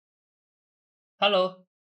Hello,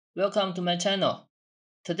 welcome to my channel.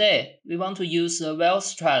 Today, we want to use the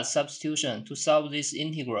Weierstrass substitution to solve this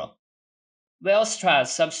integral. Weierstrass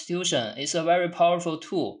substitution is a very powerful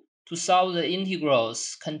tool to solve the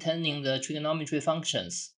integrals containing the trigonometry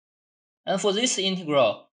functions. And for this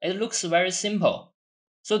integral, it looks very simple.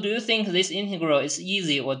 So do you think this integral is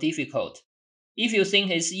easy or difficult? If you think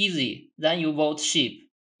it's easy, then you vote sheep.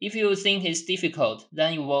 If you think it's difficult,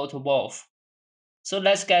 then you vote wolf. So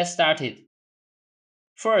let's get started.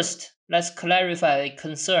 First, let's clarify a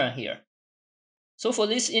concern here. So for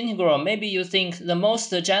this integral, maybe you think the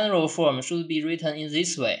most general form should be written in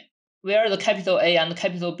this way, where the capital A and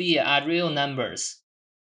capital B are real numbers.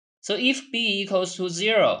 So if b equals to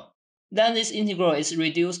 0, then this integral is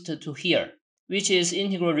reduced to here, which is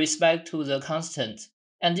integral respect to the constant,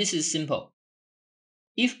 and this is simple.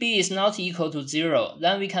 If b is not equal to 0,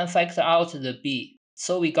 then we can factor out the b,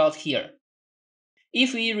 so we got here.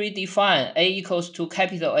 If we redefine a equals to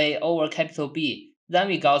capital A over capital B, then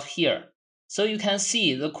we got here. So you can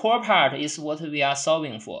see the core part is what we are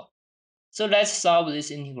solving for. So let's solve this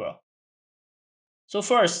integral. So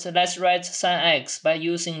first, let's write sin x by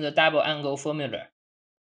using the double angle formula.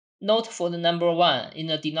 Note for the number 1 in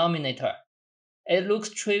the denominator. It looks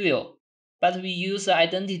trivial, but we use the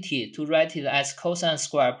identity to write it as cosine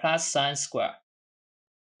square plus sine square.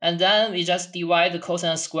 And then we just divide the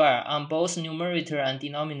cosine square on both numerator and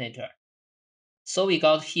denominator. So we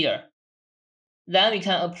got here. Then we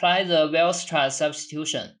can apply the Weierstrass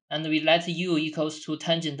substitution, and we let u equals to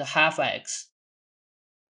tangent half x.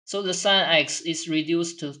 So the sin x is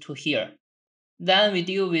reduced to here. Then we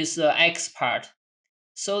deal with the x part.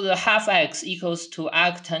 So the half x equals to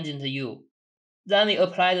arctangent u. Then we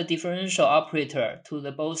apply the differential operator to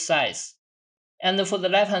the both sides. And for the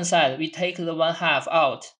left hand side, we take the 1/2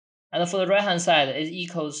 out. And for the right hand side, it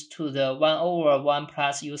equals to the 1 over 1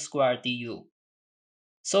 plus u squared du.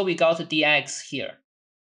 So we got dx here.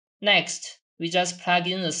 Next, we just plug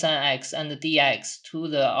in the sin x and the dx to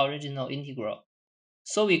the original integral.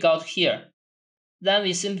 So we got here. Then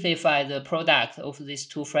we simplify the product of these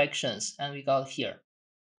two fractions, and we got here.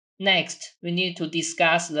 Next, we need to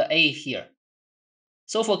discuss the a here.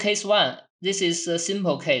 So for case 1, this is a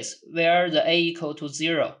simple case where the a equal to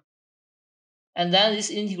 0. And then this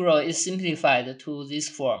integral is simplified to this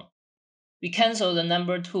form. We cancel the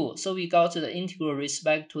number 2, so we got the integral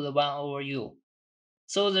respect to the 1 over u.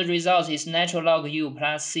 So the result is natural log u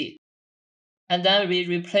plus c. And then we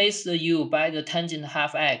replace the u by the tangent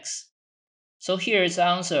half x. So here is the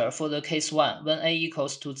answer for the case 1 when a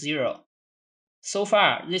equals to 0. So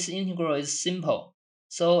far, this integral is simple,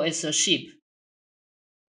 so it's a sheep.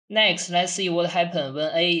 Next, let's see what happens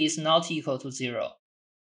when a is not equal to 0.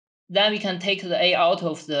 Then we can take the a out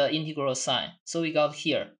of the integral sign, so we got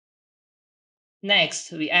here.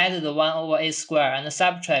 Next, we add the 1 over a square and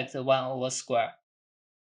subtract the 1 over square.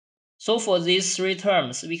 So for these three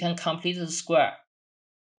terms, we can complete the square.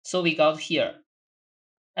 So we got here.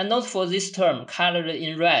 And note for this term colored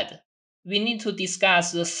in red, we need to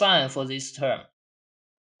discuss the sign for this term.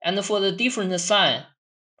 And for the different sign,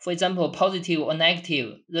 for example positive or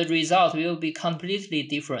negative, the result will be completely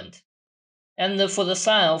different. And for the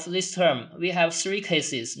sign of this term, we have three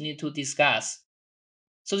cases need to discuss.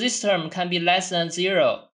 So this term can be less than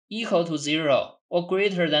 0, equal to 0, or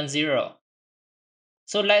greater than 0.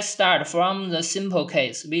 So let's start from the simple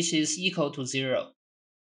case, which is equal to 0.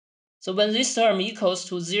 So when this term equals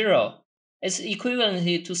to 0, it's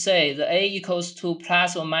equivalent to say the a equals to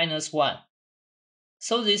plus or minus 1.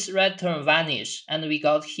 So this red term vanishes, and we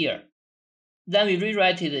got here. Then we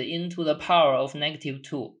rewrite it into the power of negative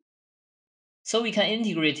 2. So we can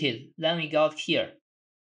integrate it, then we got here.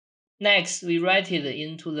 Next, we write it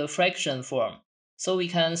into the fraction form, so we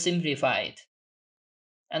can simplify it.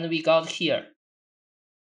 And we got here.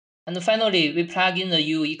 And finally, we plug in the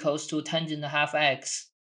u equals to tangent half x.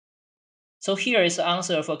 So here is the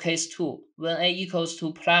answer for case 2, when a equals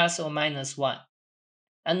to plus or minus 1.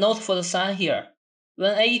 And note for the sign here,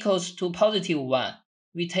 when a equals to positive 1,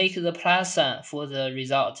 we take the plus sign for the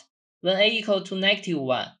result. When a equals to negative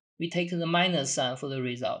 1, we take the minus sign for the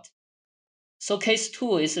result. So case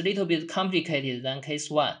 2 is a little bit complicated than case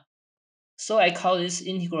 1. So I call this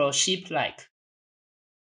integral sheep-like.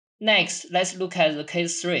 Next, let's look at the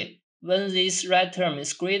case 3, when this red term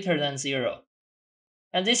is greater than 0.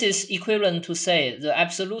 And this is equivalent to say the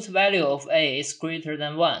absolute value of a is greater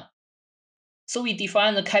than 1. So we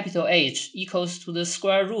define the capital H equals to the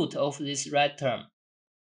square root of this red term.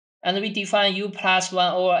 And we define u plus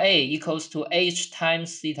 1 over a equals to h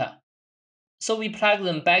times theta. So we plug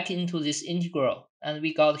them back into this integral, and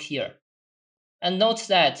we got here. And note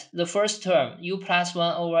that the first term, u plus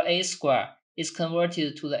 1 over a square, is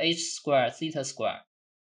converted to the h squared theta squared,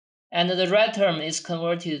 and the right term is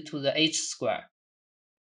converted to the h squared.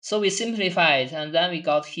 So we simplify it, and then we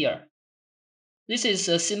got here. This is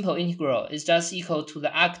a simple integral. It's just equal to the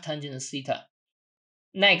arctangent theta.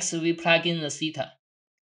 Next, we plug in the theta.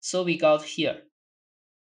 So we got here.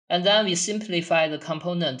 And then we simplify the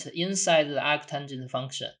component inside the arctangent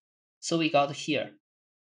function. So we got here.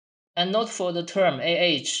 And note for the term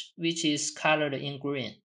AH, which is colored in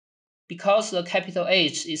green. Because the capital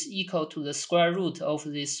H is equal to the square root of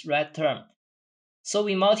this red term, so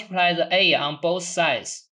we multiply the A on both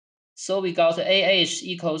sides. So we got AH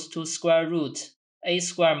equals to square root A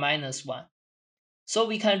squared minus 1. So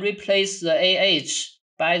we can replace the AH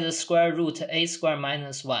by the square root A squared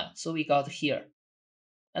minus 1. So we got here.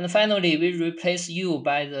 And finally, we replace U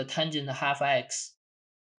by the tangent half x.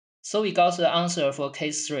 So we got the answer for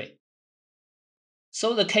case 3.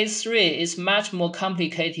 So the case 3 is much more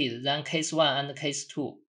complicated than case 1 and case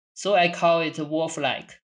 2. So I call it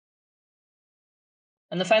wolf-like.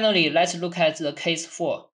 And finally, let's look at the case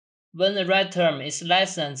 4, when the right term is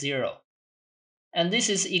less than 0. And this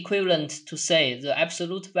is equivalent to say the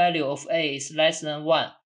absolute value of A is less than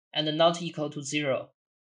 1 and not equal to 0.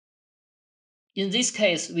 In this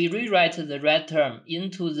case, we rewrite the red term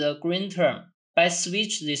into the green term by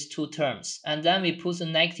switch these two terms, and then we put the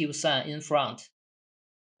negative sign in front.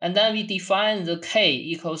 And then we define the k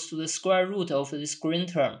equals to the square root of this green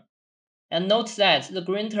term. And note that the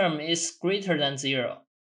green term is greater than 0.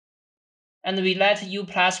 And we let u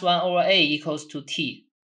plus 1 over a equals to t,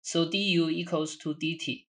 so du equals to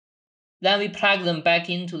dt. Then we plug them back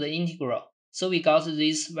into the integral, so we got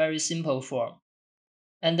this very simple form.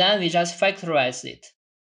 And then we just factorize it.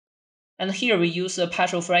 And here we use a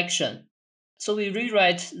partial fraction. So we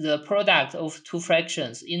rewrite the product of two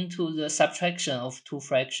fractions into the subtraction of two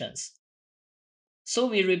fractions. So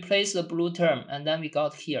we replace the blue term, and then we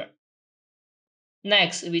got here.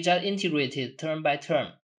 Next, we just integrated term by term,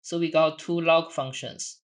 so we got two log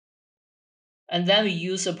functions. And then we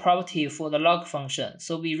use a property for the log function,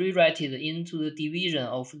 so we rewrite it into the division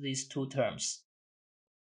of these two terms.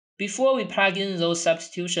 Before we plug in those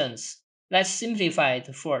substitutions, let's simplify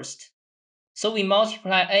it first. So we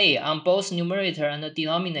multiply a on both numerator and the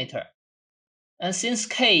denominator. And since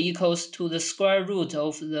k equals to the square root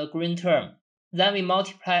of the green term, then we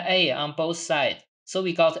multiply a on both sides. So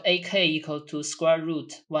we got ak equal to square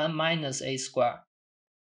root 1 minus a squared.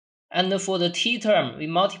 And for the t term, we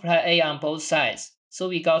multiply a on both sides. So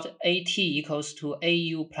we got at equals to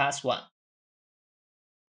au plus 1.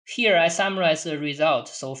 Here I summarize the result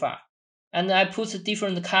so far. And I put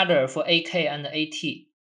different color for ak and at.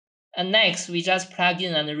 And next, we just plug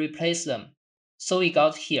in and replace them. So we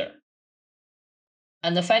got here.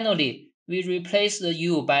 And finally, we replace the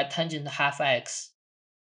u by tangent half x.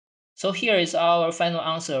 So here is our final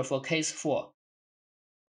answer for case 4.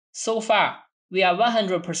 So far, we are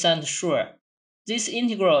 100% sure this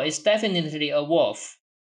integral is definitely a wolf.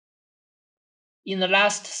 In the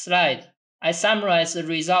last slide, I summarized the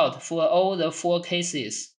result for all the 4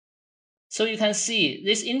 cases. So you can see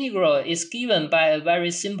this integral is given by a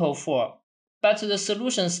very simple form, but the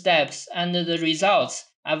solution steps and the results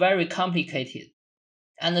are very complicated.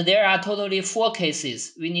 And there are totally 4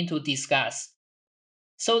 cases we need to discuss.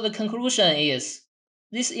 So the conclusion is,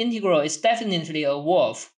 this integral is definitely a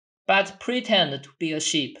wolf, but pretend to be a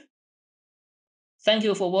sheep. Thank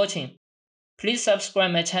you for watching. Please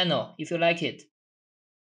subscribe my channel if you like it.